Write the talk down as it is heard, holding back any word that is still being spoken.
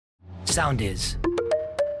Soundis.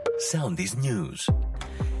 Soundis News.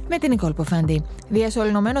 Με την Νικόλ Ποφάντη.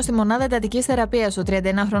 Διασωληνωμένος στη μονάδα εντατικής θεραπείας ο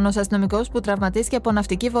 31χρονος αστυνομικός που τραυματίστηκε από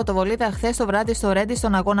ναυτική βοτοβολίδα χθες το βράδυ στο Ρέντι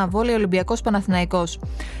στον αγώνα βόλεϊ Ολυμπιακός Παναθηναϊκός.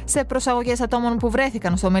 Σε προσαγωγές ατόμων που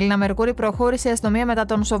βρέθηκαν στο Μελίνα Μερκούρι προχώρησε η αστυνομία μετά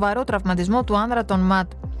τον σοβαρό τραυματισμό του άνδρα των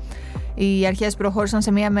ΜΑΤ. Οι αρχές προχώρησαν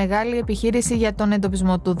σε μια μεγάλη επιχείρηση για τον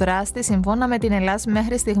εντοπισμό του δράστη. Σύμφωνα με την Ελλάδα,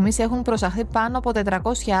 μέχρι στιγμής έχουν προσαχθεί πάνω από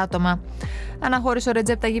 400 άτομα. Αναχώρησε ο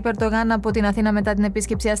Ρετζέπ Ταγίπ Ερντογάν από την Αθήνα μετά την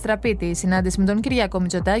επίσκεψη Αστραπίτη, η συνάντηση με τον Κυριάκο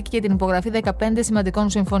Μητσοτάκη και την υπογραφή 15 σημαντικών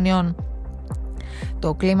συμφωνιών.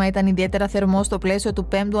 Το κλίμα ήταν ιδιαίτερα θερμό στο πλαίσιο του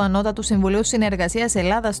 5ου Ανώτατου Συμβουλίου Συνεργασίας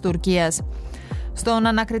Ελλάδας-Τουρκίας. Στον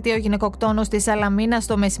ανακριτήριο γυναικοκτόνο τη Σαλαμίνα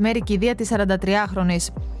το μεσημέρι κηδεία τη 43χρονης.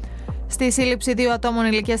 Στη σύλληψη 2 ατόμων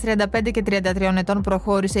ηλικίας 35 και 33 ετών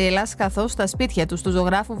προχώρησε η Ελλάδα, καθώς στα σπίτια τους του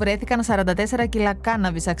ζωγράφου βρέθηκαν 44 κιλά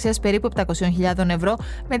κάναβης αξίας περίπου 700.000 ευρώ,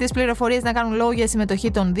 με τις πληροφορίες να κάνουν λόγο για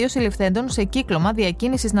συμμετοχή των 2 συλληφθέντων σε κύκλωμα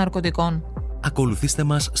διακίνησης ναρκωτικών. Ακολουθήστε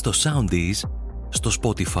μας στο Soundis, στο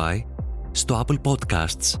Spotify, στο Apple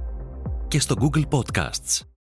Podcasts και στο Google Podcasts.